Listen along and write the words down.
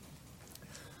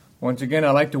Once again,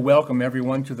 I'd like to welcome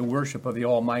everyone to the worship of the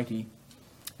Almighty,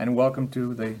 and welcome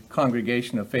to the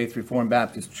congregation of Faith Reformed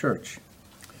Baptist Church.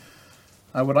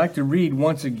 I would like to read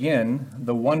once again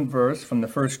the one verse from the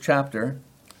first chapter,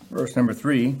 verse number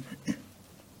 3.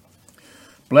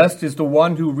 Blessed is the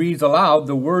one who reads aloud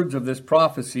the words of this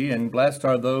prophecy, and blessed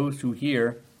are those who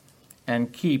hear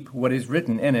and keep what is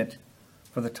written in it,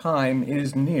 for the time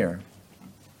is near.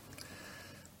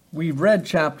 We've read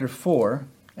chapter 4,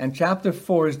 and chapter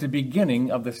 4 is the beginning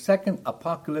of the second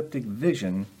apocalyptic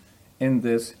vision in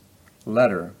this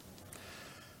letter.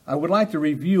 I would like to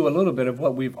review a little bit of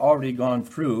what we've already gone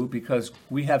through because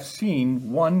we have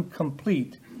seen one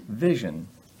complete vision.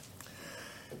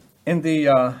 In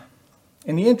the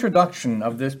introduction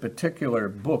of this particular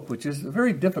book, which is a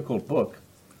very difficult book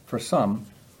for some,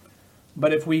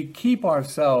 but if we keep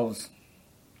ourselves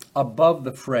above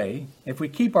the fray, if we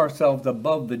keep ourselves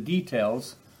above the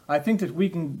details, I think that we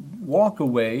can walk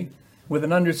away with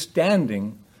an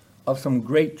understanding of some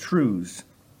great truths.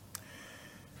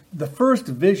 The first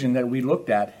vision that we looked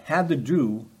at had to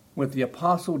do with the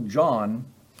Apostle John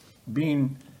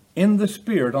being in the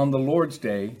Spirit on the Lord's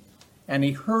Day, and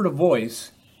he heard a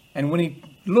voice, and when he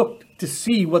looked to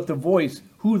see who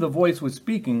the voice was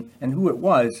speaking and who it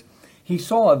was, he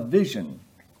saw a vision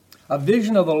of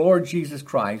the Lord Jesus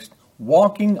Christ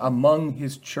walking among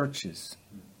his churches.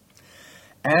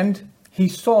 And he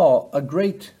saw a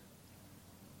great,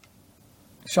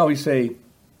 shall we say,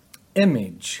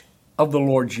 image of the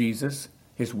Lord Jesus,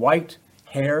 his white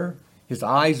hair, his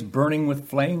eyes burning with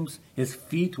flames, his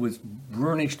feet with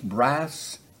burnished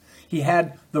brass. He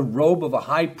had the robe of a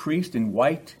high priest in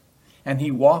white, and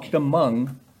he walked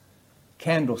among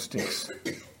candlesticks.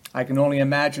 I can only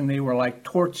imagine they were like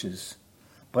torches.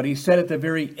 But he said at the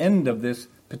very end of this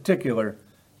particular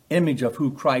image of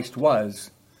who Christ was,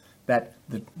 that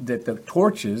the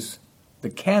torches, the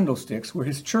candlesticks, were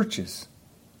his churches.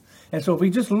 And so if we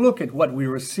just look at what we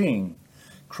were seeing,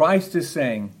 Christ is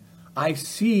saying, I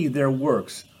see their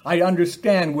works, I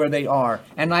understand where they are,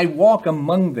 and I walk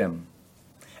among them.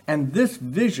 And this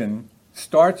vision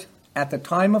starts at the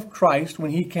time of Christ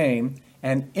when he came,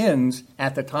 and ends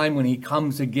at the time when he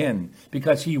comes again,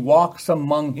 because he walks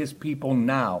among his people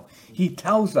now. He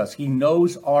tells us he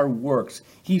knows our works.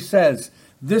 He says,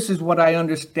 this is what I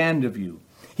understand of you.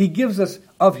 He gives us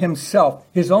of himself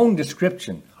his own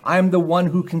description. I am the one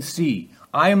who can see.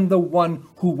 I am the one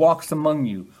who walks among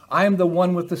you. I am the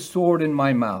one with the sword in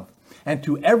my mouth. And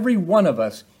to every one of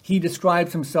us, he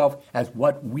describes himself as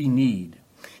what we need.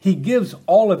 He gives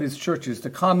all of his churches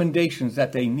the commendations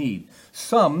that they need.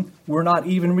 Some were not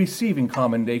even receiving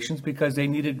commendations because they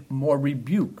needed more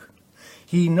rebuke.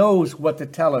 He knows what to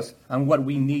tell us and what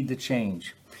we need to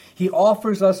change. He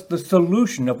offers us the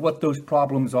solution of what those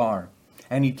problems are.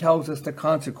 And he tells us the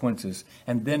consequences.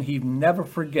 And then he never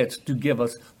forgets to give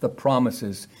us the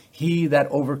promises. He that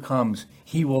overcomes,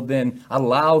 he will then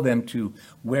allow them to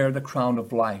wear the crown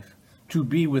of life, to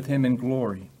be with him in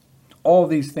glory. All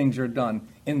these things are done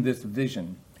in this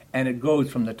vision. And it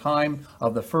goes from the time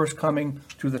of the first coming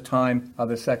to the time of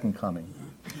the second coming.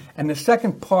 And the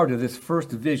second part of this first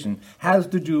vision has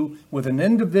to do with an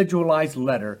individualized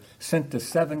letter sent to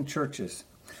 7 churches.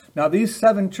 Now, these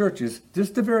 7 churches,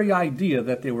 just the very idea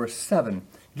that there were 7,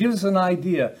 gives us an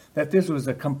idea that this was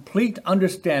a complete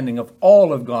understanding of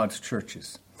all of God's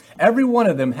churches. Every one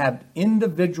of them had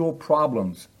individual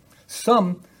problems.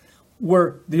 Some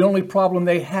were, the only problem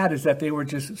they had is that they were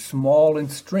just small in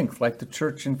strength, like the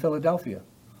church in Philadelphia.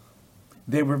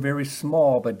 They were very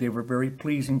small, but they were very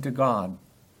pleasing to God.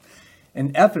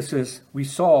 In Ephesus, we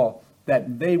saw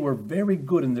that they were very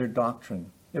good in their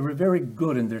doctrine. They were very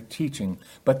good in their teaching,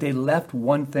 but they left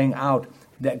one thing out,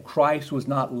 that Christ was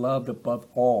not loved above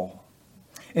all.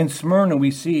 In Smyrna,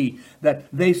 we see that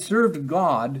they served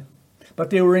God, but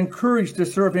they were encouraged to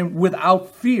serve him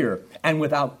without fear and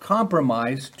without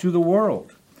compromise to the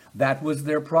world. That was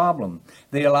their problem.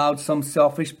 They allowed some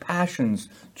selfish passions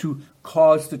to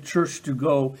cause the church to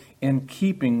go in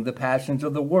keeping the passions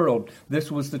of the world. This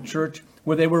was the church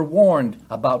where they were warned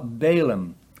about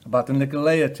Balaam, about the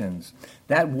Nicolaitans.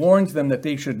 That warns them that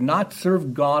they should not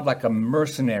serve God like a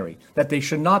mercenary, that they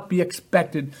should not be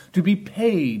expected to be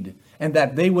paid, and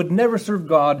that they would never serve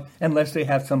God unless they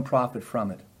have some profit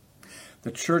from it.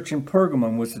 The church in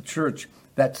Pergamum was the church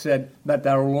that said that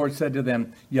our Lord said to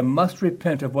them, you must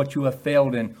repent of what you have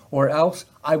failed in, or else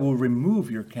I will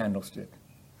remove your candlestick.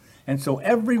 And so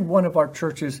every one of our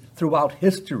churches throughout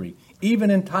history,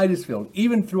 even in Titusville,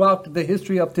 even throughout the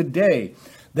history of today,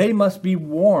 they must be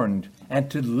warned and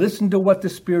to listen to what the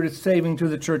Spirit is saying to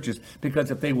the churches,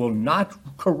 because if they will not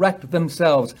correct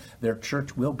themselves, their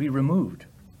church will be removed.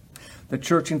 the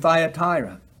church in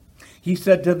Thyatira. He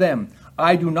said to them,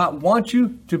 I do not want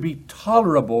you to be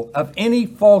tolerable of any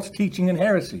false teaching and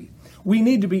heresy. We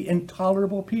need to be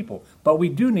intolerable people, but we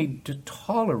do need to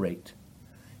tolerate.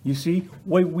 You see,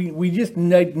 we just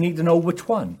need to know which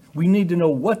one. We need to know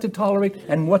what to tolerate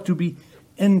and what to be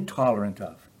intolerant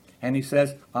of. And he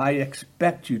says, I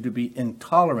expect you to be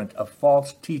intolerant of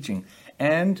false teaching,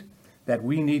 and that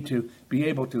we need to be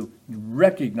able to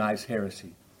recognize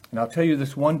heresy. And I'll tell you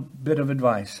this one bit of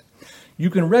advice. You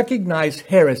can recognize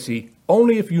heresy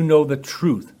only if you know the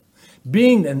truth.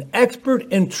 Being an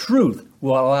expert in truth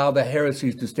will allow the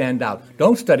heresies to stand out.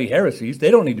 Don't study heresies.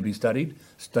 They don't need to be studied.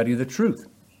 Study the truth.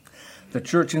 The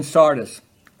church in Sardis,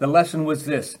 the lesson was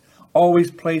this: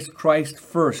 always place Christ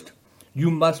first.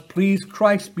 You must please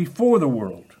Christ before the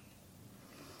world.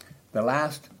 The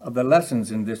last of the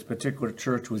lessons in this particular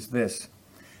church was this: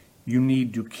 you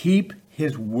need to keep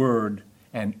his word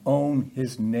and own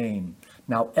his name.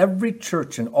 Now, every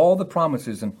church and all the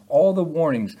promises and all the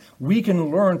warnings, we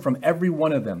can learn from every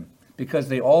one of them, because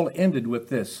they all ended with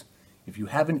this: if you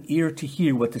have an ear to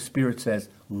hear what the Spirit says,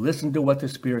 listen to what the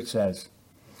Spirit says.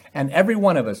 And every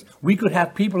one of us, we could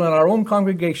have people in our own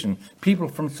congregation, people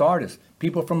from Sardis,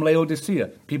 people from Laodicea,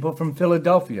 people from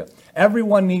Philadelphia.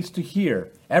 Everyone needs to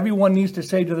hear. Everyone needs to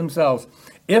say to themselves,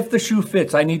 if the shoe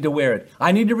fits, I need to wear it.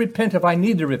 I need to repent if I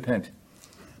need to repent.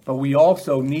 But we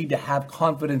also need to have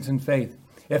confidence and faith.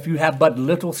 If you have but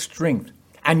little strength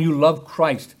and you love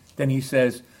Christ, then he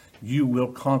says, you will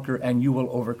conquer and you will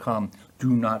overcome.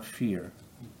 Do not fear.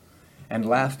 And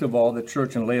last of all, the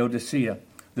church in Laodicea,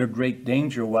 their great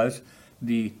danger was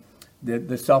the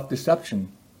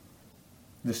self-deception.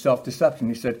 The self-deception.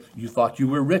 He said, you thought you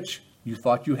were rich. You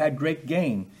thought you had great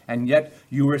gain. And yet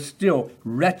you were still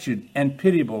wretched and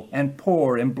pitiable and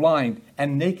poor and blind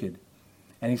and naked.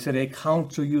 And he said, I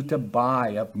counsel you to buy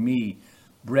of me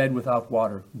bread without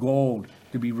water, gold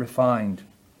to be refined.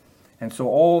 And so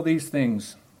all these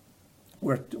things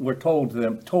were told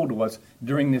to us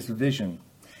during this vision.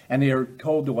 And they are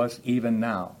told to us even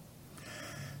now.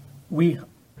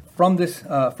 From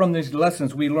these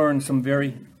lessons, we learned some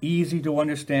very easy to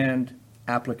understand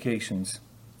applications.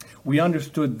 We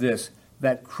understood this,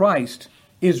 that Christ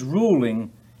is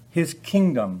ruling his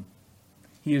kingdom.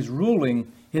 He is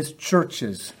ruling his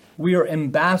churches. We are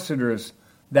ambassadors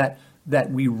that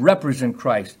we represent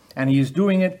Christ, and he is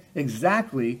doing it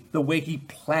exactly the way he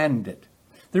planned it.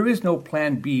 There is no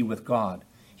plan B with God.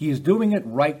 He is doing it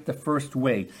right the first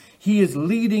way. He is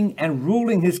leading and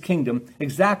ruling his kingdom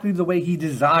exactly the way he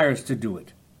desires to do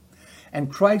it.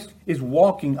 And Christ is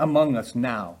walking among us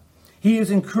now. He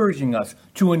is encouraging us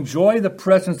to enjoy the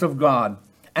presence of God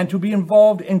and to be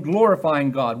involved in glorifying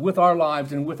God with our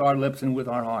lives and with our lips and with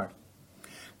our heart.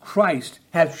 Christ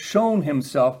has shown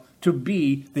himself to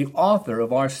be the author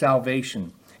of our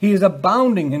salvation. He is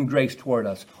abounding in grace toward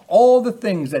us. All the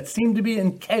things that seem to be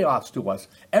in chaos to us,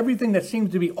 everything that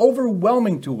seems to be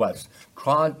overwhelming to us,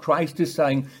 Christ is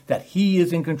saying that he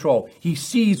is in control. He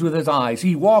sees with his eyes.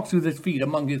 He walks with his feet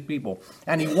among his people.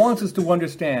 And he wants us to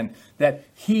understand that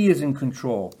he is in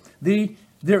control.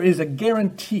 There is a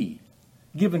guarantee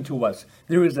given to us.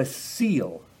 There is a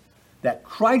seal that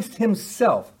Christ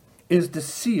himself is the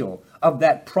seal of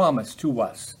that promise to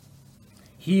us.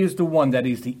 He is the one that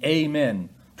is the amen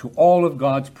to all of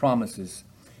God's promises.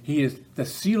 He is the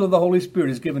seal of the Holy Spirit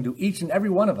is given to each and every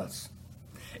one of us.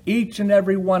 Each and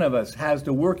every one of us has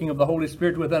the working of the Holy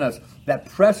Spirit within us that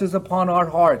presses upon our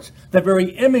hearts the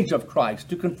very image of Christ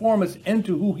to conform us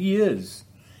into who he is.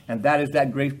 And that is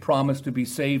that great promise to be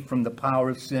saved from the power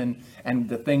of sin and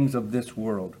the things of this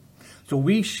world. So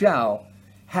we shall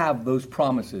have those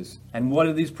promises. And what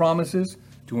are these promises?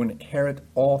 To inherit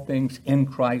all things in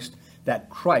Christ, that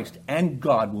Christ and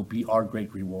God will be our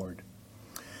great reward.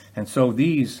 And so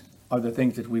these are the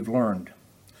things that we've learned.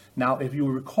 Now, if you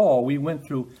recall, we went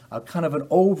through a kind of an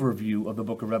overview of the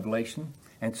book of Revelation.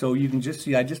 And so you can just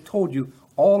see, I just told you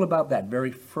all about that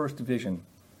very first vision.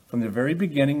 From the very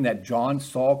beginning that John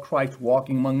saw Christ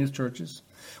walking among his churches.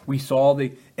 We saw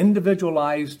the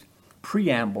individualized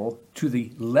preamble to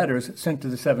the letters sent to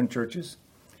the 7 churches,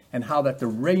 and how that the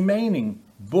remaining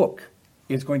book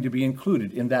is going to be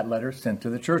included in that letter sent to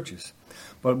the churches.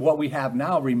 But what we have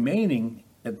now remaining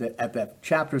at that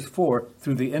chapters 4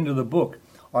 through the end of the book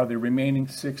are the remaining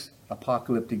 6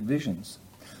 apocalyptic visions.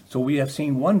 So we have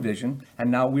seen one vision, and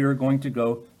now we are going to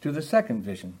go to the second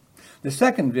vision. The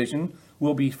second vision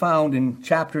will be found in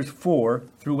chapters 4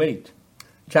 through 8.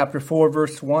 Chapter 4,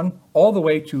 verse 1, all the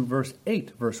way to verse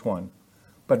 8, verse 1.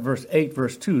 But verse 8,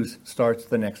 verse 2 starts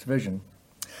the next vision.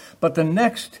 But the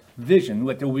next vision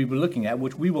that we'll be looking at,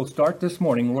 which we will start this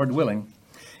morning, Lord willing,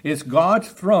 is God's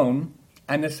throne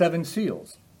and the 7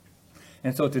 seals.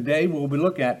 And so today we'll be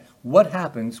looking at what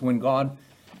happens when God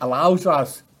allows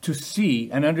us to see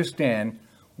and understand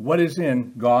what is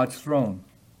in God's throne.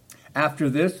 After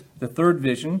this, the third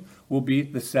vision will be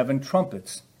the 7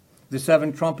 trumpets. The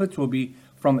 7 trumpets will be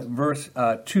from verse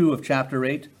 2 of chapter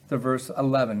 8 to verse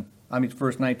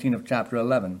 19 of chapter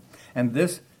 11. And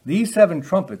these 7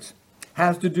 trumpets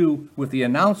has to do with the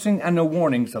announcing and the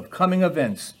warnings of coming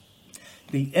events.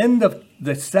 The end of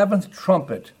the 7th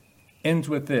trumpet ends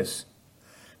with this: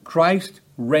 Christ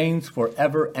reigns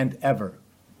forever and ever.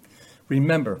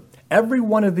 Remember, every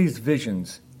one of these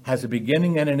visions has a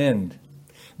beginning and an end.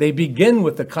 They begin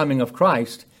with the coming of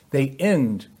Christ. They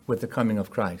end with the coming of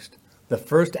Christ. The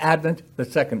first advent, the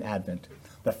second advent.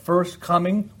 The first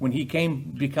coming when he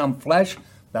become flesh.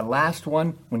 The last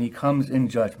one when he comes in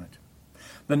judgment.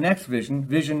 The next vision,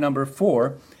 vision number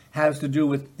 4, has to do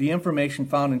with the information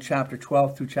found in chapter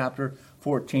 12 through chapter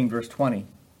 14, verse 20.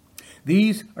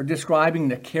 These are describing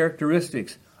the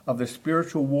characteristics of the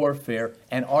spiritual warfare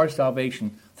and our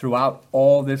salvation throughout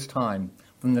all this time,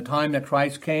 from the time that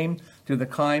Christ came to the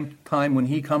time when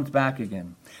he comes back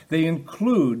again. They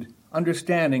include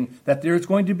understanding that there's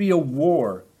going to be a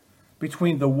war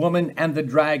between the woman and the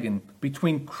dragon,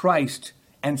 between Christ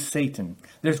and Satan.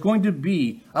 There's going to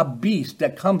be a beast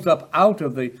that comes up out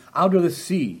of the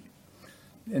sea.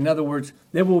 In other words,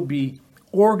 there will be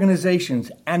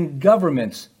organizations and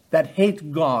governments that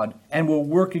hate God and will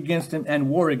work against him and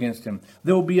war against him.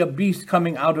 There will be a beast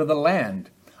coming out of the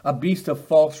land, a beast of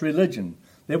false religion.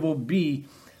 There will be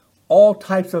all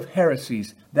types of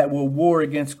heresies that will war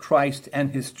against Christ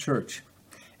and his church.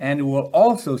 And we will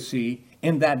also see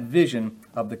in that vision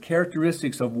of the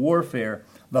characteristics of warfare,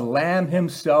 the Lamb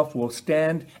himself will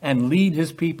stand and lead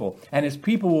his people, and his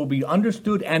people will be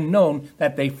understood and known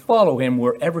that they follow him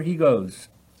wherever he goes.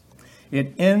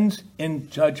 It ends in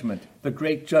judgment, the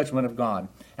great judgment of God.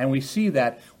 And we see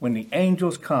that when the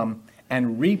angels come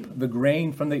and reap the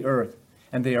grain from the earth,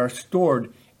 and they are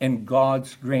stored in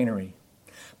God's granary.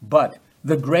 But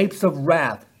the grapes of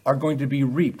wrath are going to be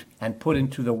reaped and put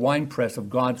into the winepress of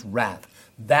God's wrath.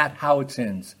 That's how it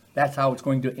ends. That's how it's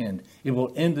going to end. It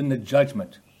will end in the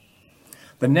judgment.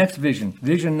 The next vision,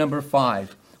 vision number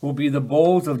 5, will be the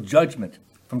bowls of judgment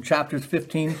from chapters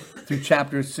 15 through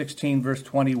chapter 16, verse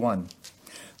 21.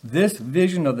 This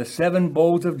vision of the 7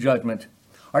 bowls of judgment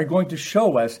are going to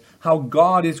show us how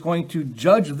God is going to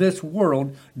judge this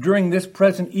world during this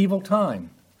present evil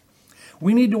time.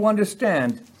 We need to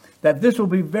understand that this will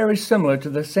be very similar to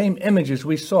the same images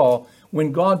we saw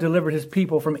when God delivered his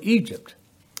people from Egypt.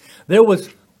 There was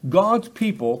God's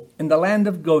people in the land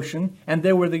of Goshen, and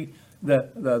there were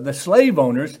the slave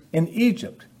owners in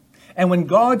Egypt. And when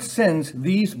God sends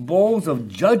these bowls of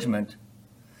judgment,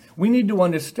 we need to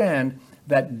understand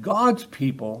that God's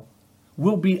people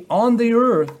will be on the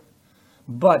earth,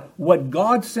 but what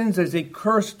God sends as a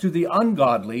curse to the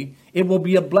ungodly, it will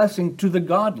be a blessing to the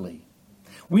godly.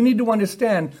 We need to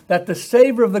understand that the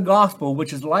savor of the gospel,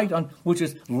 which is life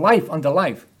unto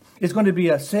life, is going to be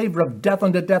a savor of death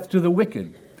unto death to the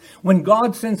wicked. When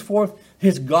God sends forth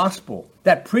his gospel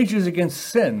that preaches against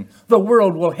sin, the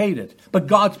world will hate it, but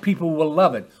God's people will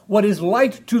love it. What is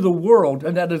light to the world,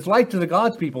 and that is light to the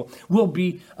God's people, will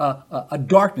be a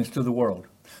darkness to the world.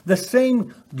 The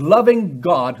same loving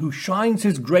God who shines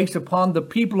his grace upon the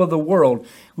people of the world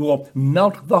will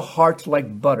melt the hearts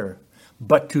like butter.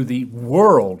 But to the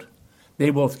world, they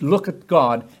will look at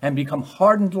God and become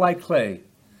hardened like clay.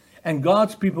 And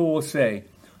God's people will say,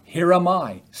 "Here am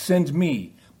I, send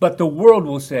me." But the world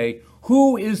will say,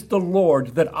 "Who is the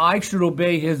Lord that I should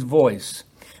obey his voice?"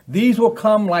 These will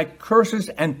come like curses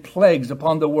and plagues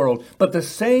upon the world. But the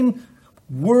same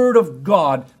word of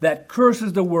God that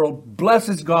curses the world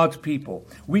blesses God's people.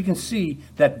 We can see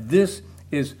that this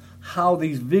is how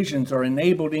these visions are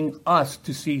enabling us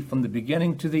to see from the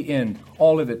beginning to the end,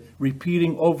 all of it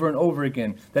repeating over and over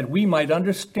again, that we might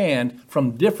understand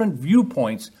from different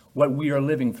viewpoints what we are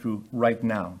living through right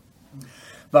now.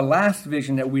 The last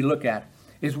vision that we look at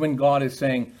is when God is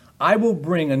saying, "I will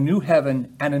bring a new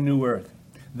heaven and a new earth."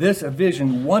 This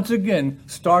vision once again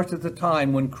starts at the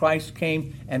time when Christ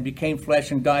came and became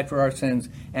flesh and died for our sins,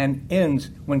 and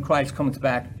ends when Christ comes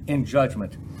back in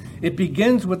judgment. It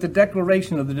begins with the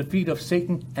declaration of the defeat of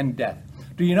Satan and death.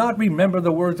 Do you not remember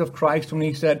the words of Christ when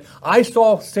he said, "I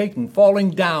saw Satan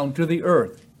falling down to the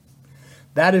earth"?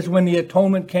 That is when the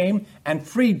atonement came and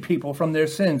freed people from their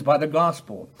sins by the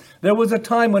gospel. There was a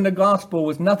time when the gospel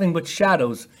was nothing but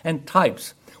shadows and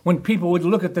types. When people would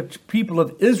look at the people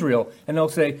of Israel and they'll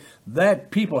say,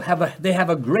 that people have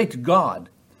a great God.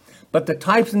 But the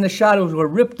types and the shadows were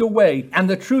ripped away, and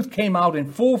the truth came out in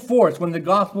full force when the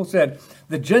gospel said,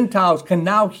 the Gentiles can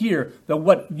now hear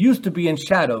what used to be in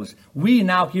shadows. We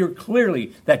now hear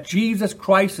clearly that Jesus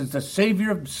Christ is the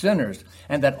Savior of sinners,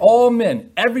 and that all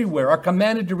men everywhere are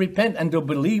commanded to repent and to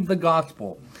believe the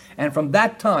gospel. And from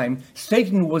that time,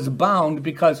 Satan was bound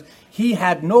because he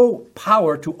had no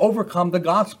power to overcome the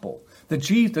gospel.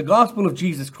 The gospel of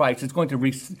Jesus Christ is going to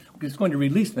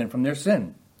release them from their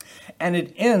sin. And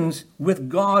it ends with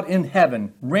God in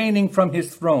heaven, reigning from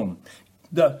his throne.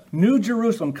 The new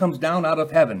Jerusalem comes down out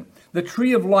of heaven. The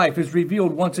tree of life is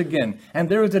revealed once again. And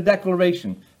there is a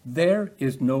declaration, there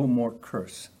is no more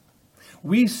curse.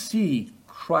 We see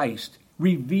Christ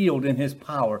revealed in his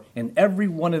power in every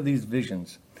one of these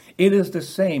visions. It is the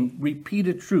same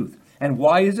repeated truth. And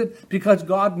why is it? Because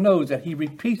God knows that he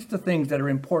repeats the things that are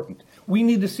important. We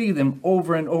need to see them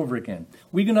over and over again.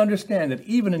 We can understand that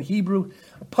even in Hebrew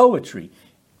poetry,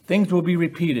 things will be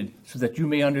repeated so that you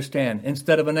may understand.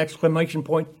 Instead of an exclamation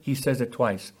point, he says it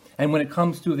twice. And when it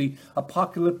comes to the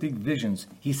apocalyptic visions,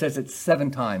 he says it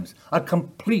 7 times. A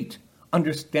complete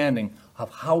understanding of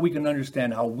how we can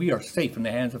understand how we are safe in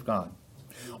the hands of God.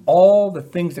 All the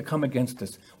things that come against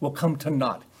us will come to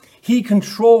naught. He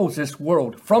controls this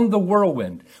world from the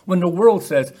whirlwind. When the world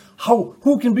says,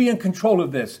 who can be in control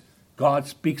of this? God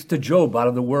speaks to Job out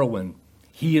of the whirlwind.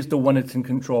 He is the one that's in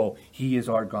control. He is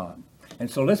our God.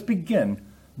 And so let's begin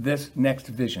this next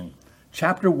vision.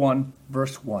 Chapter 1,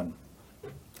 verse 1.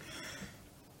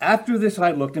 After this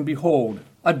I looked, and behold,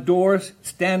 a door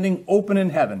standing open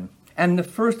in heaven. And the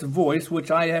first voice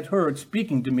which I had heard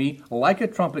speaking to me like a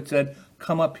trumpet said,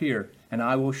 come up here, and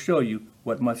I will show you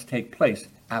what must take place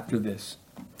after this.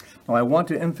 Now I want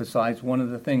to emphasize one of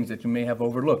the things that you may have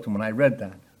overlooked when I read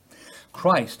that.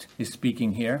 Christ is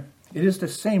speaking here. It is the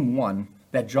same one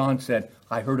that John said,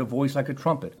 I heard a voice like a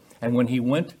trumpet. And when he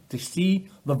went to see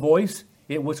the voice,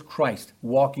 it was Christ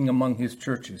walking among his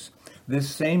churches. This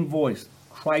same voice,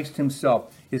 Christ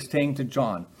himself, is saying to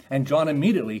John. And John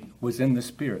immediately was in the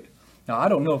Spirit. Now, I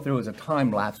don't know if there was a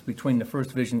time lapse between the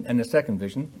first vision and the second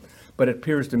vision, but it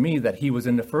appears to me that he was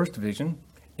in the first vision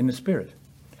in the Spirit.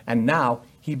 And now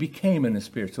he became in the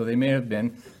Spirit. So they may have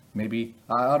been maybe,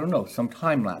 I don't know, some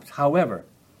time lapse. However,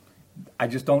 I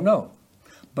just don't know.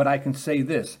 But I can say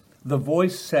this. The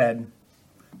voice said,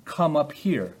 come up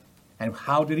here. And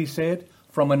how did he say it?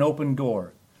 From an open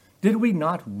door. Did we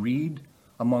not read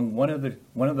among one of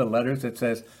the letters that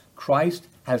says, Christ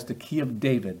has the key of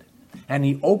David, and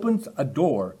he opens a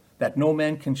door that no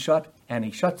man can shut, and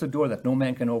he shuts a door that no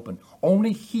man can open.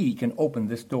 Only he can open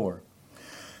this door.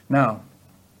 Now,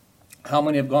 how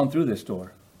many have gone through this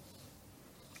door?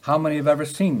 How many have ever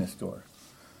seen this door?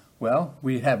 Well,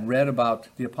 we have read about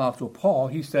the Apostle Paul.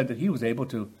 He said that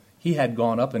he had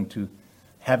gone up into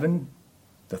heaven,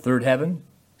 the third heaven,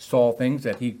 saw things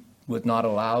that he was not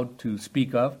allowed to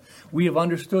speak of. We have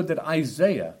understood that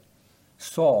Isaiah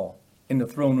saw in the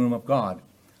throne room of God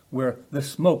where the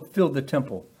smoke filled the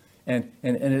temple. And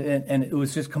it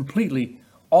was just completely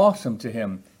awesome to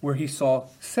him where he saw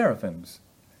seraphims,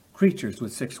 creatures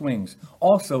with 6 wings.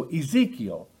 Also,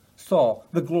 Ezekiel saw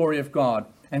the glory of God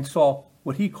and saw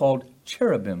what he called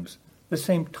cherubims, the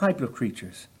same type of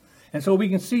creatures. And so we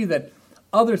can see that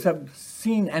others have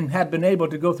seen and have been able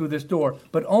to go through this door,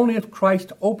 but only if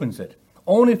Christ opens it.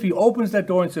 Only if he opens that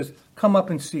door and says, come up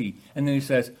and see. And then he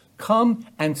says, come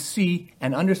and see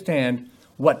and understand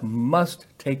what must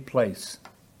take place.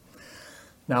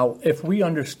 Now, if we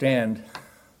understand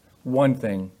one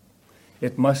thing,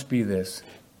 it must be this.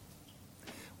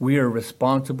 We are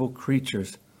responsible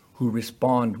creatures who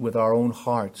respond with our own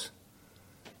hearts.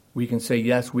 We can say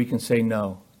yes, we can say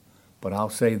no. But I'll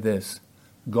say this.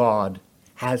 God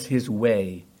has his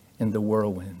way in the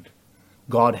whirlwind.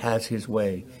 God has his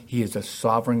way. He is a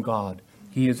sovereign God.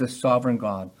 He is a sovereign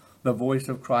God. The voice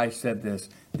of Christ said this.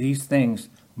 These things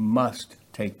must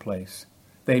take place.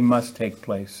 They must take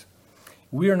place.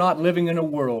 We are not living in a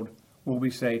world where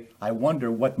we say, I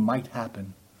wonder what might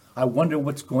happen. I wonder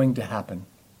what's going to happen.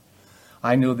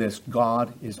 I know this.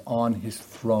 God is on his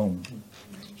throne.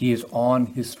 He is on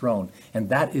his throne. And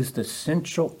that is the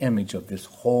central image of this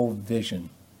whole vision.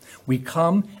 We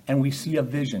come and we see a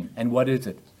vision. And what is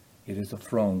it? It is a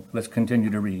throne. Let's continue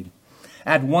to read.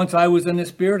 At once I was in the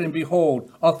Spirit, and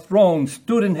behold, a throne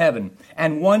stood in heaven,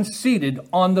 and one seated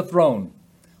on the throne.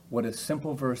 What a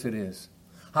simple verse it is.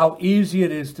 How easy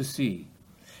it is to see.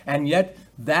 And yet,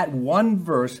 that one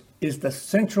verse is the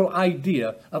central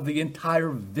idea of the entire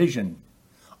vision.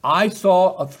 I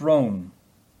saw a throne,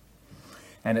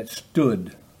 and it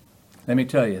stood. Let me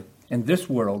tell you, in this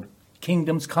world,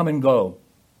 kingdoms come and go.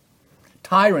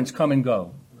 Tyrants come and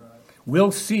go.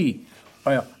 We'll see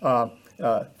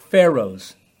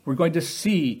pharaohs. We're going to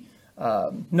see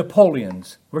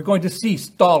Napoleons. We're going to see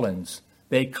Stalins.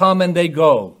 They come and they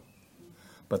go.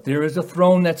 But there is a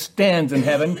throne that stands in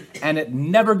heaven, and it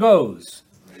never goes.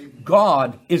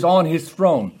 God is on his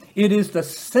throne. It is the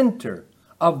center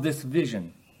of this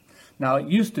vision. Now, it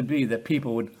used to be that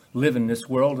people would live in this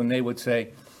world and they would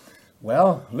say,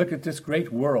 well, look at this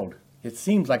great world. It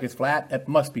seems like it's flat. It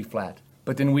must be flat.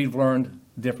 But then we've learned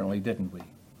differently, didn't we?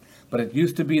 But it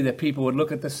used to be that people would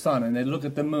look at the sun and they'd look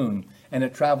at the moon and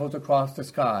it travels across the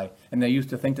sky. And they used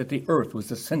to think that the earth was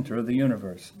the center of the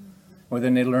universe. Well,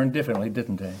 then they learned differently,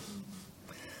 didn't they?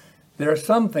 There are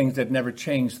some things that never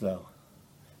change, though.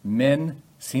 Men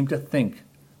seem to think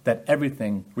that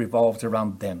everything revolves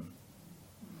around them.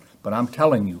 But I'm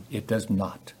telling you, it does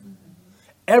not.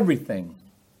 Everything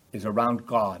is around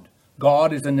God.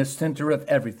 God is in the center of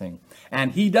everything.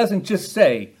 And he doesn't just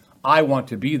say, I want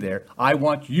to be there. I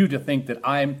want you to think that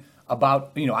I'm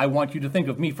about, I want you to think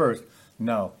of me first.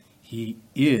 No, he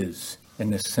is in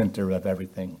the center of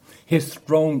everything. His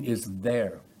throne is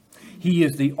there. He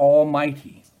is the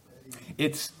Almighty.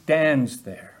 It stands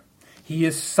there. He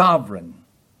is sovereign.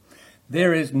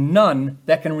 There is none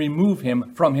that can remove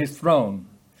him from his throne.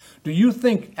 Do you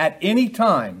think at any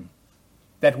time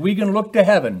that we can look to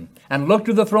heaven and look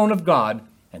to the throne of God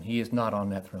and he is not on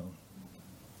that throne?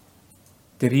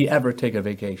 Did he ever take a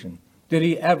vacation? Did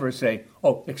he ever say,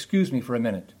 oh, excuse me for a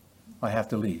minute, I have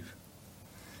to leave?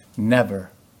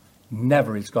 Never,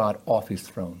 never is God off his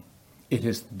throne. It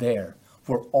is there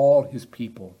for all his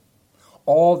people,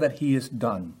 all that he has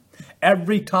done.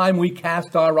 Every time we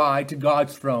cast our eye to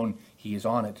God's throne, he is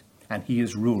on it and he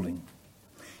is ruling.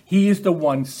 He is the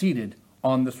one seated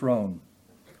on the throne.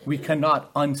 We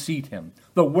cannot unseat him.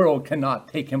 The world cannot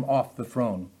take him off the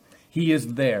throne. He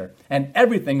is there, and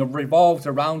everything revolves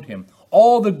around him.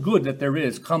 All the good that there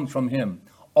is comes from him.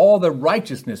 All the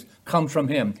righteousness comes from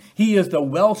him. He is the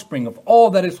wellspring of all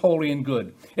that is holy and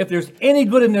good. If there's any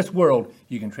good in this world,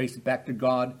 you can trace it back to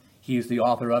God. He is the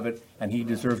author of it, and he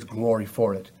deserves glory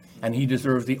for it, and he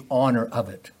deserves the honor of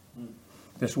it.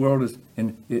 This world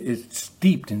is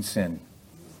steeped in sin.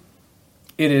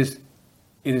 It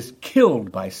is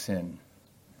killed by sin.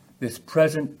 This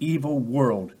present evil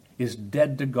world is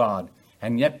dead to God,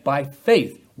 and yet by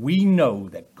faith we know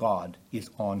that God is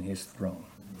on his throne.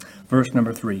 Verse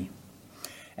number 3.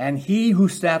 And he who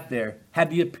sat there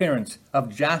had the appearance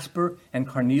of jasper and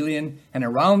carnelian, and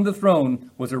around the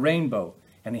throne was a rainbow,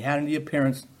 and he had the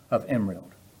appearance of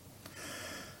emerald.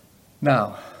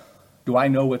 Now, do I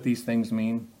know what these things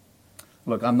mean?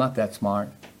 Look, I'm not that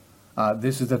smart.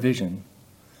 This is a vision.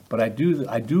 But I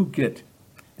do get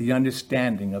the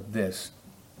understanding of this.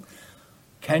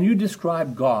 Can you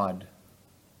describe God?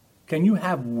 Can you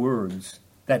have words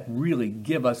that really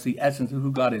give us the essence of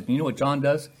who God is? And you know what John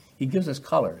does? He gives us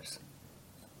colors.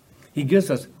 He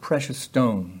gives us precious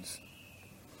stones.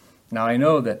 Now I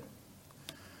know that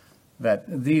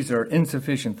these are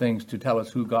insufficient things to tell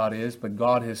us who God is, but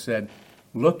God has said,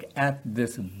 look at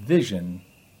this vision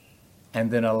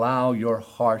and then allow your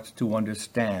hearts to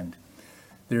understand.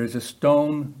 There is a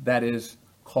stone that is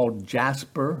called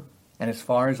jasper, and as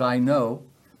far as I know,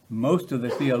 most of the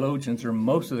theologians or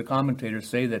most of the commentators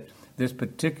say that this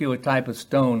particular type of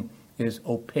stone is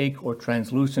opaque or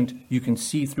translucent. You can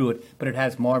see through it, but it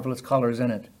has marvelous colors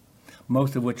in it,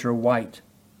 most of which are white.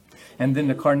 And then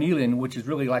the carnelian, which is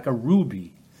really like a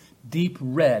ruby, deep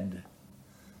red.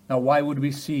 Now, why would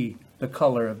we see the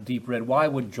color of deep red? Why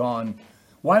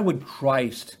would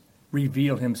Christ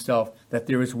reveal himself that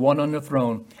there is one on the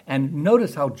throne? And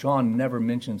notice how John never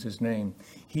mentions his name.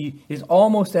 He is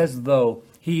almost as though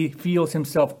he feels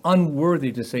himself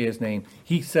unworthy to say his name.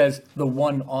 He says, the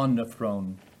one on the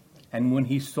throne. And when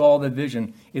he saw the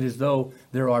vision, it is though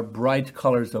there are bright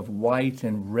colors of white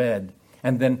and red,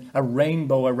 and then a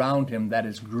rainbow around him that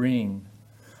is green.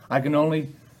 I can only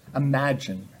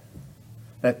imagine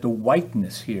that the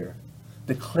whiteness here,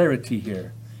 the clarity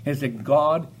here, is that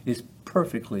God is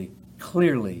perfectly,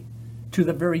 clearly, to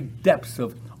the very depths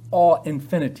of all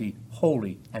infinity,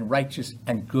 holy and righteous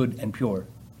and good and pure.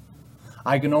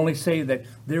 I can only say that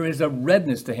there is a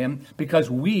redness to him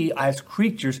because we as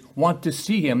creatures want to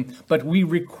see him, but we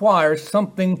require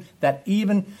something that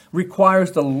even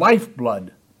requires the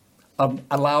lifeblood of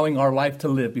allowing our life to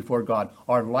live before God.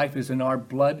 Our life is in our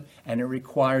blood, and it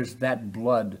requires that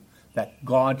blood that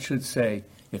God should say,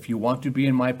 if you want to be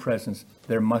in my presence,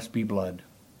 there must be blood.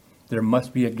 There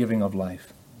must be a giving of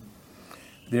life.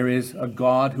 There is a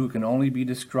God who can only be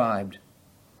described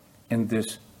in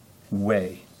this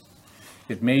way.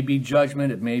 It may be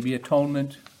judgment, it may be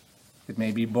atonement, it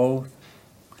may be both.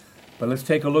 But let's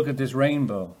take a look at this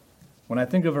rainbow. When I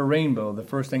think of a rainbow, the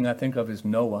first thing I think of is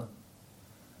Noah.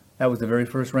 That was the very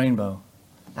first rainbow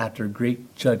after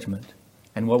great judgment.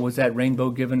 And what was that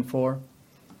rainbow given for?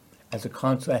 As a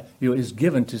concept, it is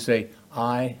given to say,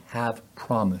 I have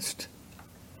promised.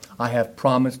 I have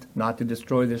promised not to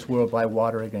destroy this world by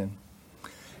water again.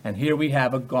 And here we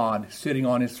have a God sitting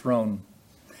on his throne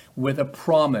with a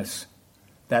promise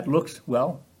that looks,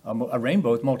 well, a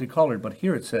rainbow is multicolored, but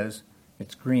here it says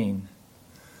it's green.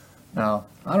 Now,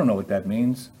 I don't know what that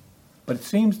means, but it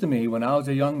seems to me when I was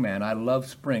a young man, I loved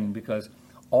spring because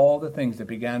all the things that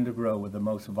began to grow were the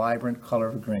most vibrant color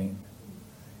of green.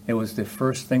 It was the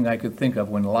first thing I could think of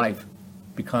when life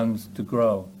becomes to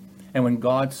grow. And when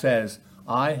God says,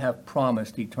 I have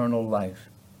promised eternal life.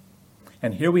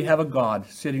 And here we have a God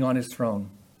sitting on his throne.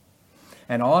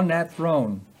 And on that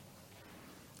throne,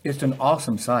 it's an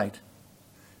awesome sight.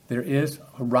 There is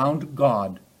around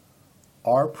God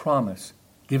our promise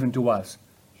given to us,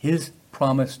 his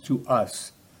promise to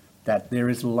us that there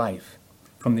is life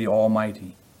from the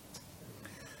Almighty.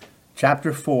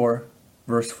 Chapter 4,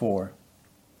 verse 4.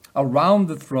 Around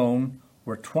the throne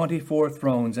were 24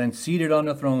 thrones, and seated on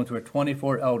the thrones were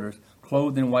 24 elders,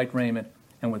 clothed in white raiment,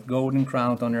 and with golden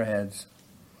crowns on their heads.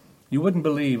 You wouldn't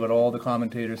believe what all the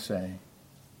commentators say.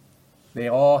 They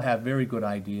all have very good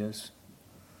ideas.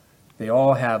 They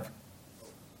all have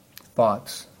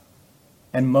thoughts,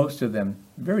 and most of them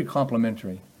very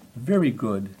complimentary, very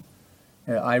good.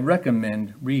 I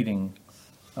recommend reading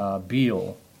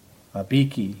Beale,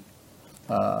 Beakey.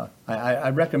 I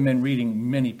recommend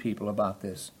reading many people about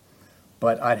this.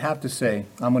 But I'd have to say,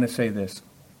 I'm going to say this.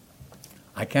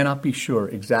 I cannot be sure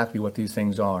exactly what these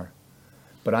things are,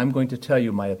 but I'm going to tell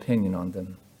you my opinion on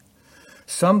them.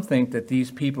 Some think that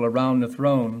these people around the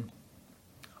throne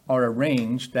are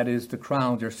arranged, that is, the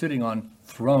crowns are sitting on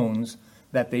thrones,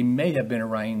 that they may have been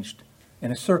arranged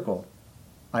in a circle.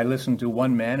 I listened to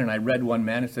one man, and I read one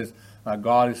man, it says,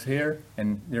 God is here,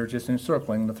 and they're just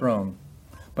encircling the throne.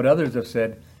 But others have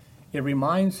said, it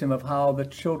reminds him of how the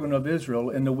children of Israel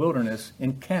in the wilderness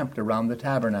encamped around the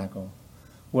tabernacle,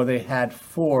 where they had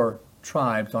 4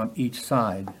 tribes on each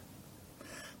side.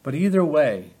 But either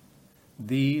way,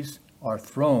 these are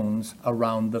thrones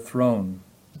around the throne.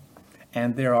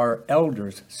 And there are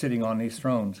elders sitting on these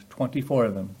thrones, 24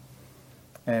 of them.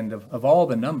 And of all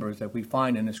the numbers that we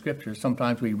find in the scriptures,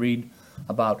 sometimes we read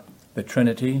about the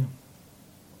Trinity,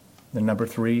 the number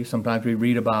 3. Sometimes we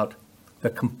read about the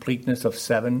completeness of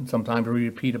 7. Sometimes we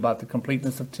repeat about the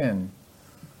completeness of 10.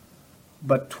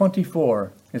 But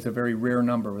 24 is a very rare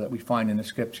number that we find in the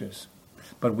scriptures.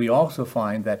 But we also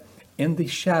find that in the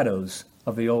shadows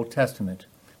of the Old Testament,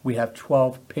 we have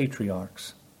 12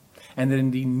 patriarchs. And in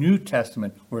the New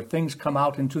Testament, where things come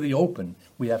out into the open,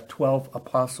 we have 12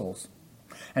 apostles.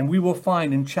 And we will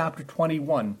find in chapter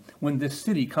 21, when this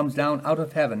city comes down out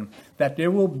of heaven, that there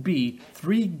will be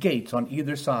 3 gates on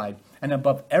either side, and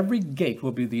above every gate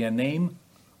will be a name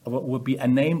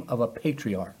of a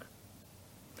patriarch.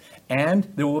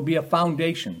 And there will be a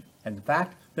foundation. In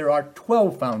fact, there are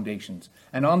 12 foundations,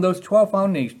 and on those 12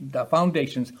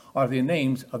 foundations are the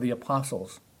names of the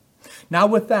apostles. Now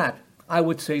with that, I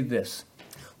would say this.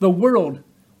 The world,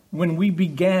 when we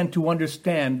began to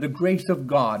understand the grace of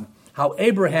God, how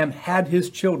Abraham had his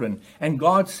children, and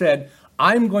God said,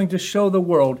 I'm going to show the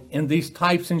world in these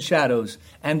types and shadows,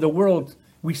 and the world,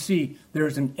 we see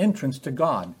there's an entrance to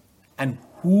God. And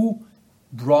who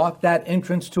brought that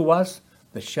entrance to us?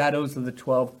 The shadows of the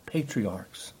 12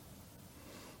 patriarchs.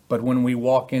 But when we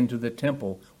walk into the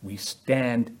temple, we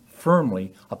stand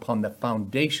firmly upon the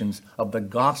foundations of the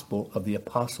gospel of the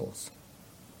apostles.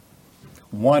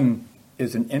 One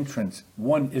is an entrance,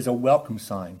 one is a welcome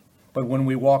sign. But when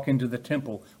we walk into the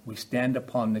temple, we stand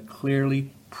upon the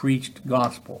clearly preached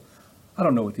gospel. I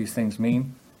don't know what these things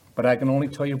mean, but I can only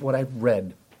tell you what I've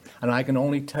read. And I can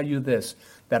only tell you this,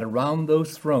 that around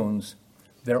those thrones,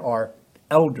 there are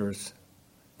elders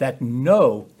that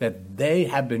know that they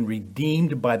have been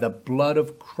redeemed by the blood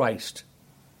of Christ.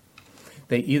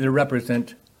 They either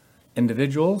represent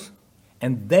individuals,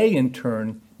 and they in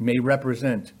turn may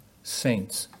represent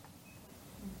saints.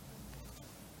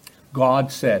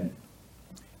 God said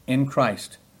in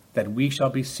Christ that we shall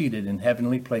be seated in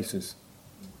heavenly places,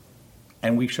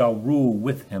 and we shall rule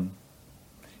with him.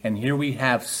 And here we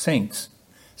have saints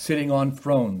sitting on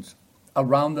thrones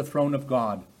around the throne of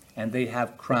God, and they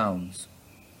have crowns.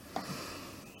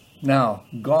 Now,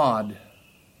 God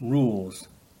rules,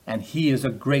 and he is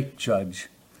a great judge,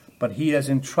 but he has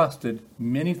entrusted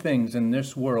many things in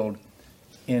this world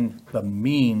in the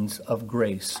means of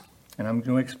grace. And I'm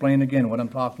going to explain again what I'm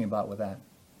talking about with that.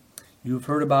 You've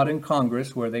heard about in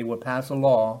Congress where they will pass a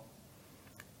law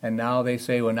And now they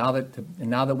say, well, now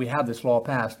that we have this law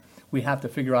passed, we have to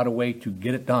figure out a way to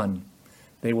get it done.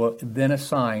 They will then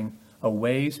assign a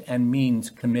Ways and Means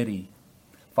Committee.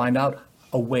 Find out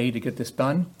a way to get this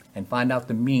done and find out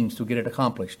the means to get it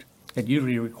accomplished. It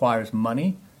usually requires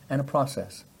money and a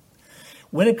process.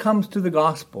 When it comes to the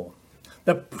gospel,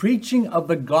 the preaching of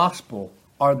the gospel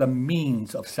are the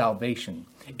means of salvation.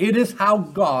 It is how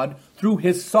God, through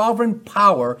his sovereign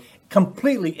power,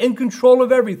 completely in control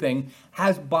of everything,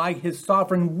 has by his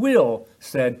sovereign will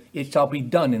said, it shall be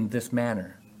done in this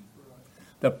manner.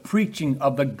 The preaching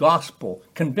of the gospel,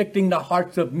 convicting the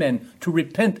hearts of men to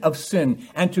repent of sin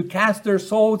and to cast their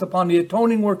souls upon the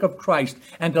atoning work of Christ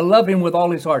and to love him with all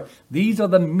his heart. These are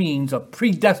the means of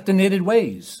predestinated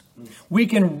ways. We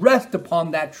can rest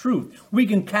upon that truth. We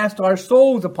can cast our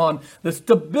souls upon the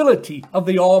stability of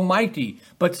the Almighty,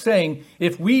 but saying,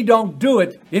 if we don't do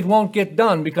it, it won't get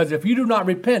done, because if you do not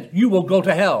repent, you will go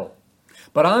to hell.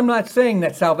 But I'm not saying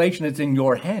that salvation is in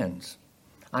your hands.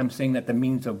 I'm saying that the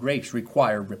means of grace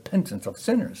require repentance of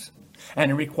sinners,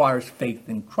 and it requires faith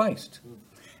in Christ.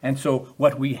 And so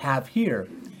what we have here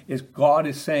is God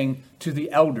is saying to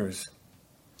the elders,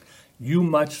 you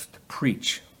must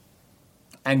preach,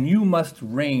 and you must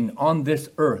reign on this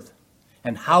earth.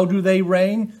 And how do they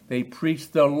reign? They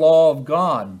preach the law of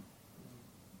God.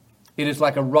 It is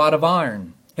like a rod of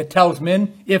iron. It tells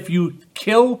men, if you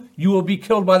kill, you will be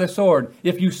killed by the sword.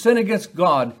 If you sin against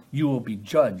God, you will be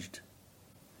judged.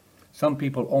 Some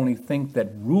people only think that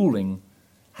ruling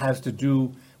has to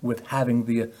do with having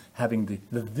the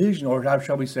vision, or how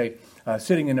shall we say,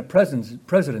 sitting in a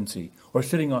presidency, or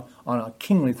sitting on a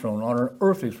kingly throne, on an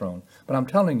earthly throne. But I'm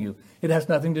telling you, it has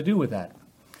nothing to do with that.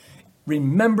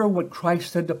 Remember what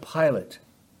Christ said to Pilate.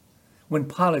 When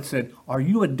Pilate said, are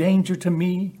you a danger to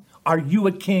me? Are you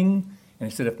a king? And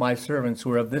he said, if my servants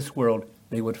were of this world,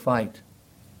 they would fight.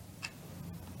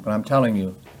 But I'm telling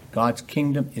you, God's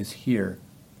kingdom is here.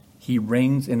 He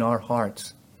reigns in our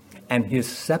hearts. And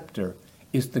his scepter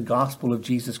is the gospel of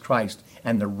Jesus Christ.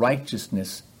 And the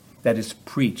righteousness that is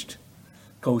preached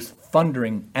goes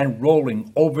thundering and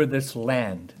rolling over this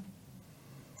land.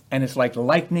 And it's like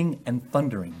lightning and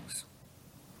thunderings.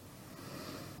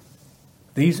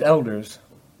 These elders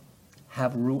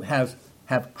have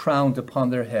crowns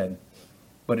upon their head,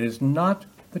 but it is not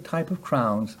the type of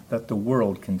crowns that the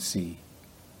world can see.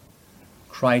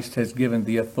 Christ has given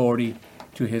the authority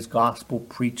to his gospel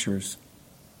preachers,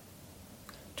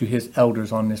 to his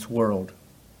elders on this world.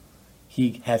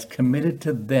 He has committed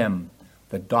to them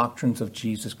the doctrines of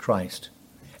Jesus Christ,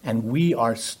 and we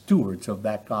are stewards of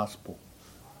that gospel.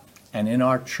 And in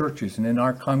our churches and in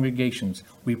our congregations,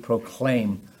 we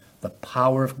proclaim the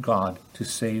power of God to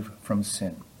save from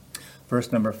sin.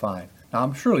 Verse number 5. Now,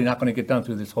 I'm surely not going to get done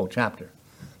through this whole chapter,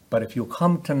 but if you'll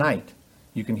come tonight,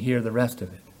 you can hear the rest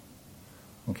of it.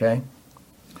 Okay?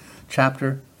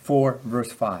 Chapter 4,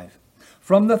 verse 5.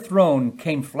 From the throne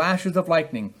came flashes of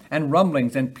lightning, and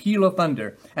rumblings, and peal of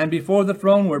thunder, and before the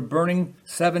throne were burning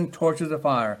 7 torches of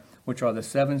fire, which are the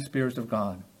 7 spirits of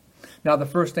God. Now, the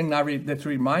first thing that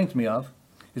reminds me of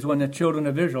is when the children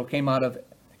of Israel came out of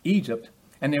Egypt,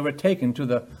 and they were taken to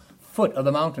the foot of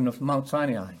the mountain of Mount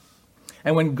Sinai.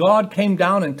 And when God came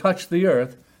down and touched the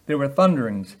earth, there were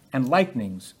thunderings and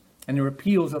lightnings, and there were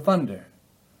peals of thunder.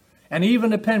 And even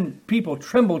the people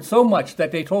trembled so much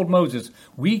that they told Moses,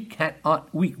 we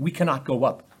cannot go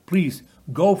up. Please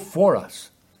go for us,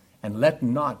 and let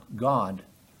not God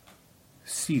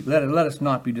see. Let us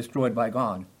not be destroyed by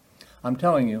God. I'm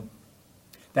telling you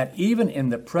that even in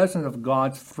the presence of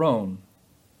God's throne,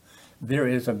 there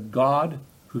is a God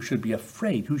who should be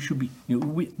afraid.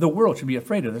 The world should be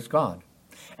afraid of this God.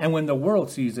 And when the world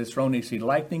sees this throne, they see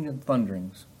lightning and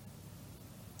thunderings.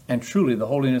 And truly, the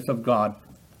holiness of God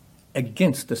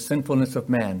against the sinfulness of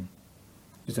man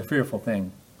is a fearful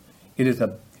thing. It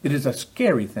is a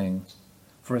scary thing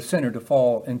for a sinner to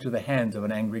fall into the hands of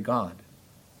an angry God.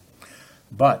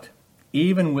 But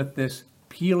even with this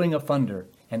pealing of thunder,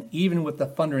 and even with the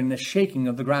thunder and the shaking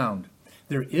of the ground,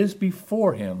 there is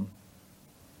before him,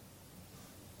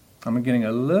 I'm getting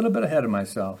a little bit ahead of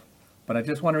myself, but I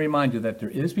just want to remind you that there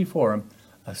is before him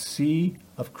a sea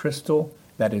of crystal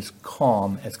that is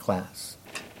calm as glass.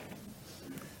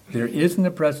 There is in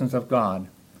the presence of God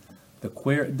the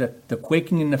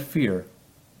quaking and the fear,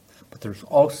 but there's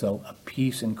also a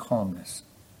peace and calmness.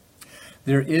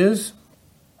 There is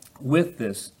with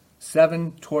this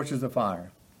 7 torches of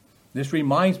fire. This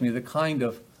reminds me of the kind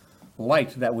of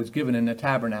light that was given in the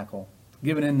tabernacle,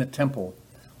 given in the temple,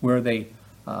 where the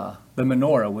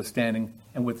menorah was standing,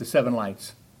 and with the 7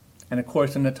 lights. And of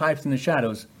course, in the types and the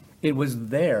shadows, it was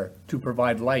there to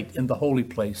provide light in the holy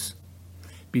place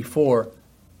before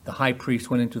the high priest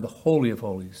went into the Holy of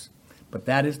Holies. But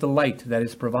that is the light that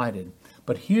is provided.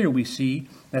 But here we see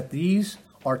that these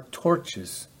are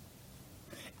torches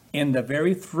in the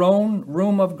very throne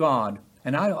room of God.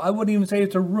 And I wouldn't even say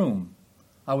it's a room.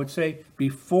 I would say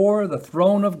before the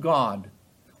throne of God,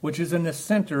 which is in the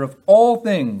center of all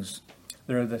things,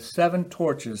 there are the 7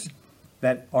 torches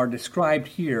that are described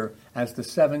here as the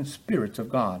 7 spirits of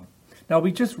God. Now,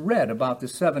 we just read about the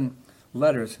 7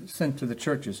 letters sent to the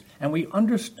churches, and we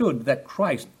understood that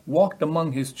Christ walked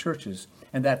among his churches,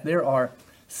 and that there are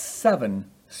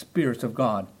 7 spirits of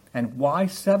God. And why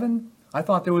 7? I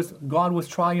thought God was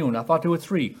triune. I thought there were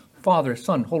 3, Father,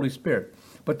 Son, Holy Spirit.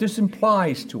 But this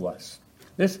implies to us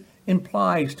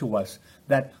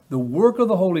that the work of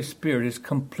the Holy Spirit is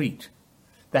complete,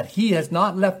 that he has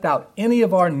not left out any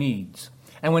of our needs.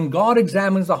 And when God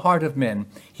examines the heart of men,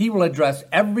 he will address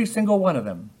every single one of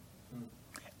them.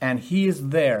 And he is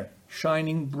there,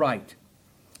 shining bright.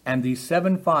 And these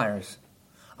 7 fires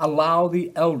allow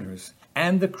the elders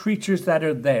and the creatures that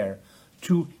are there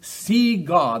to see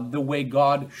God the way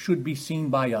God should be seen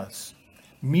by us,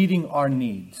 meeting our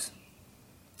needs.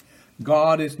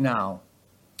 God is now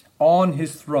on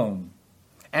his throne,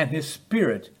 and his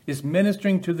Spirit is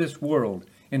ministering to this world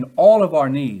in all of our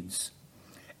needs.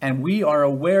 And we are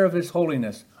aware of his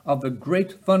holiness, of the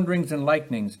great thunderings and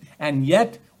lightnings, and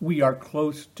yet we are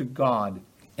close to God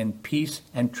in peace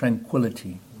and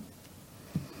tranquility.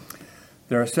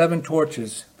 There are 7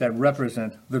 torches that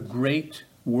represent the great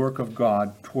work of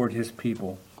God toward his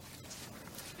people.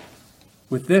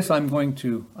 With this, I'm going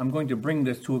to bring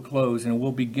this to a close, and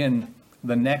we'll begin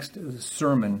the next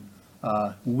sermon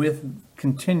with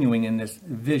continuing in this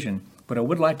vision. But I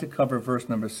would like to cover verse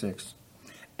number 6.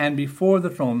 And before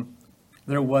the throne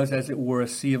there was, as it were, a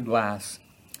sea of glass,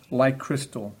 like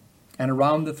crystal. And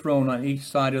around the throne, on each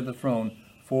side of the throne,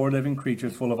 4 living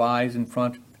creatures full of eyes in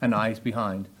front and eyes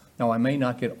behind. Now, I may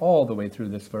not get all the way through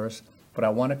this verse, but I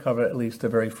want to cover at least the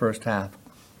very first half.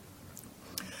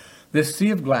 This sea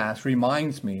of glass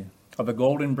reminds me of the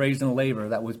golden brazen laver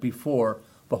that was before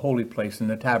the holy place in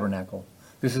the tabernacle.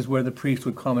 This is where the priests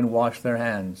would come and wash their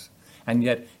hands. And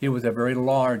yet it was a very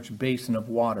large basin of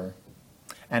water.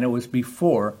 And it was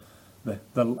before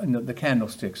the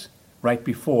candlesticks, right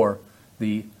before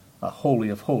the Holy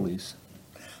of Holies.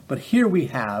 But here we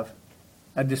have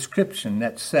a description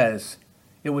that says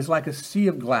it was like a sea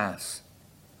of glass.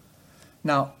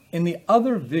 Now, in the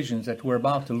other visions that we're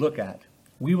about to look at,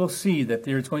 we will see that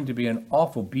there's going to be an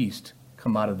awful beast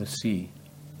come out of the sea.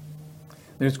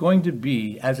 There's going to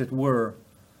be, as it were,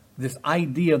 this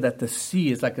idea that the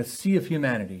sea is like a sea of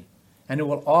humanity, and it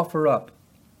will offer up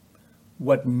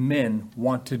what men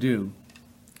want to do.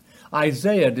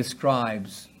 Isaiah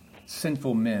describes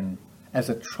sinful men as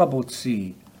a troubled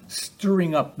sea,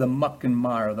 stirring up the muck and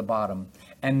mire of the bottom,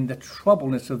 and the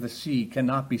troubleness of the sea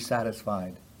cannot be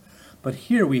satisfied. But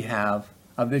here we have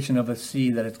a vision of a sea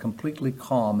that is completely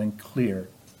calm and clear.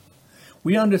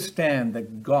 We understand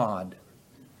that God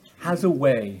has a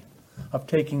way of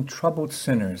taking troubled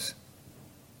sinners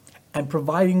and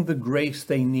providing the grace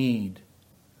they need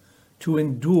to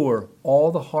endure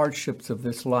all the hardships of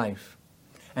this life,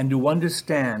 and to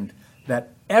understand that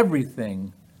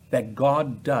everything that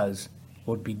God does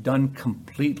will be done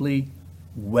completely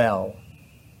well.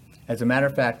 As a matter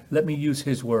of fact, let me use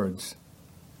his words.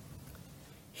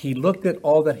 He looked at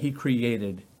all that he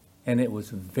created, and it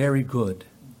was very good.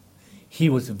 He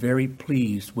was very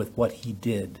pleased with what he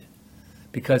did.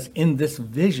 Because in this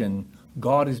vision,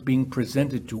 God is being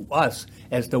presented to us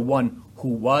as the one who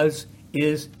was,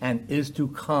 is, and is to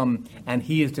come. And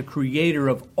he is the creator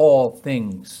of all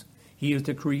things. He is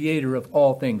the creator of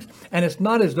all things. And it's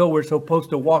not as though we're supposed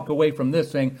to walk away from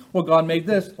this saying, well, God made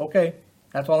this. Okay,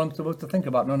 that's all I'm supposed to think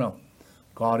about. No.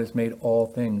 God has made all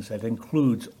things. That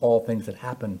includes all things that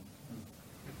happen.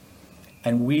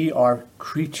 And we are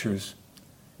creatures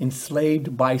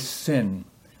enslaved by sin.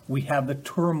 We have the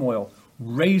turmoil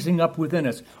rising up within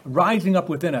us,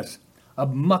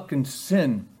 of muck and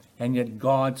sin. And yet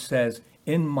God says,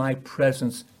 in my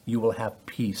presence you will have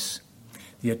peace.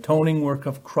 The atoning work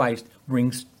of Christ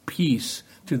brings peace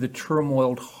to the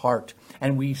turmoiled heart.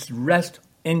 And we rest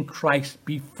in Christ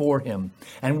before him.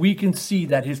 And we can see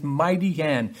that his mighty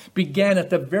hand began at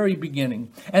the very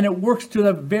beginning, and it works to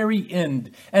the very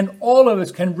end. And all of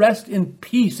us can rest in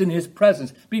peace in his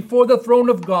presence before the throne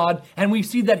of God. And we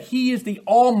see that he is the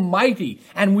Almighty,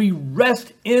 and we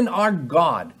rest in our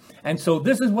God. And so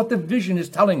this is what the vision is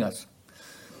telling us.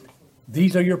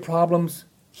 These are your problems.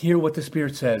 Hear what the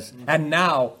Spirit says. And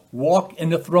now walk in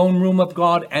the throne room of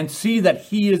God and see that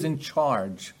He is in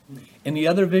charge. In the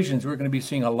other visions, we're going to be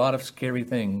seeing a lot of scary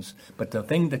things. But the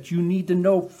thing that you need to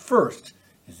know first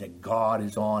is that God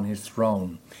is on His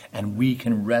throne. And we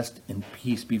can rest in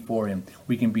peace before Him.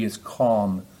 We can be as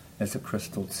calm as a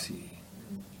crystal sea.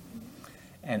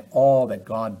 And all that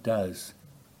God does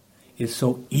is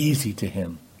so easy to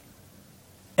Him.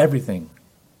 Everything.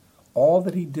 All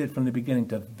that He did from the beginning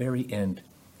to the very end,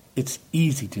 it's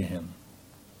easy to Him.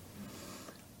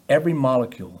 Every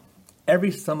molecule,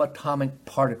 every subatomic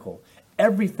particle,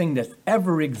 everything that's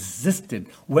ever existed,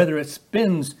 whether it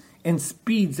spins in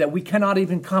speeds that we cannot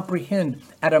even comprehend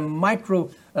at a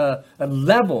micro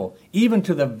level, even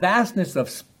to the vastness of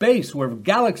space where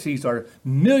galaxies are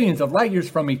millions of light years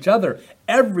from each other,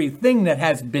 everything that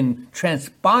has been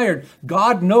transpired,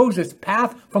 God knows its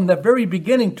path from the very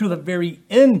beginning to the very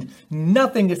end.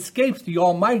 Nothing escapes the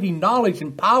almighty knowledge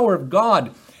and power of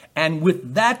God. And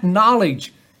with that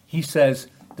knowledge, He says,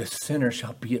 the sinner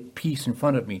shall be at peace in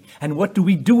front of me. And what do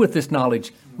we do with this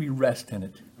knowledge? We rest in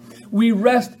it. We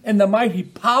rest in the mighty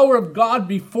power of God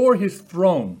before His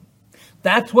throne.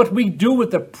 That's what we do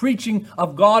with the preaching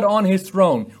of God on His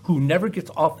throne, who never gets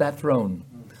off that throne.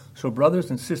 So brothers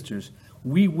and sisters,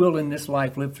 we will in this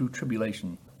life live through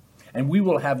tribulation. And we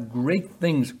will have great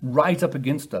things rise up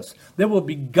against us. There will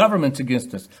be governments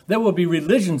against us. There will be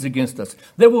religions against us.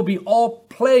 There will be all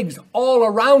plagues all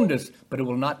around us, but it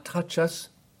will not touch us.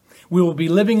 We will be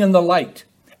living in the light,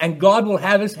 and God will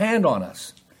have His hand on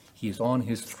us. He is on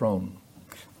His throne.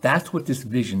 That's what this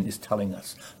vision is telling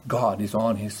us. God is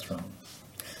on His throne.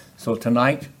 So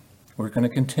tonight, we're going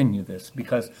to continue this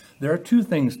because there are two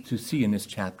things to see in this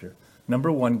chapter.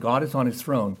 Number one, God is on His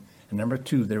throne. And number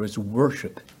two, there is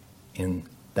worship in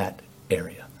that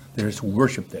area. There is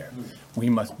worship there. We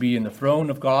must be in the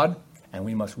throne of God, and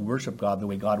we must worship God the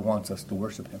way God wants us to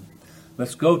worship Him.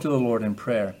 Let's go to the Lord in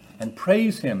prayer and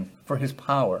praise Him for His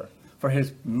power, for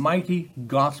His mighty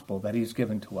gospel that He's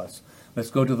given to us. Let's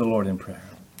go to the Lord in prayer.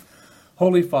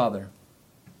 Holy Father,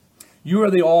 You are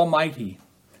the Almighty.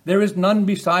 There is none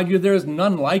beside You. There is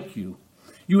none like You.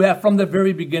 You have from the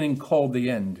very beginning called the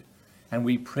end. And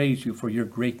we praise You for Your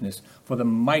greatness, for the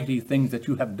mighty things that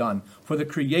You have done, for the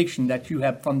creation that You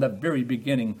have from the very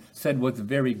beginning said was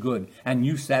very good. And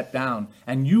You sat down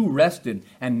and You rested.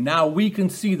 And now we can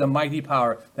see the mighty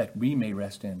power that we may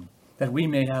rest in, that we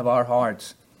may have our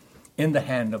hearts in the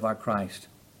hand of our Christ.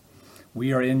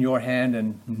 We are in Your hand,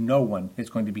 and no one is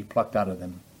going to be plucked out of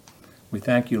them. We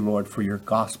thank You, Lord, for Your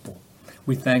gospel.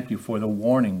 We thank You for the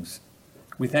warnings.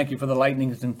 We thank You for the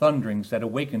lightnings and thunderings that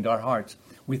awakened our hearts.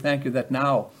 We thank You that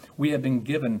now we have been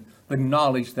given the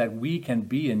knowledge that we can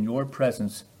be in Your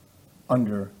presence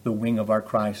under the wing of our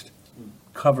Christ,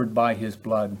 covered by His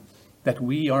blood, that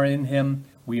we are in Him.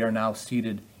 We are now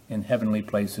seated in heavenly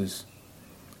places.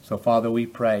 So, Father, we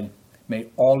pray, may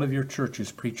all of Your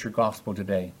churches preach Your gospel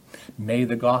today. May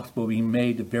the gospel be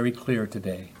made very clear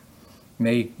today.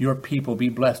 May Your people be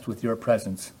blessed with Your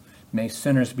presence. May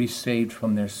sinners be saved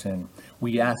from their sin.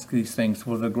 We ask these things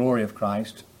for the glory of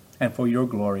Christ and for Your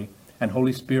glory, and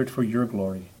Holy Spirit, for Your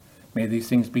glory. May these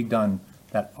things be done,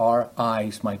 that our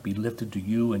eyes might be lifted to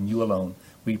You and You alone.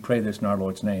 We pray this in our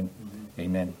Lord's name. Amen.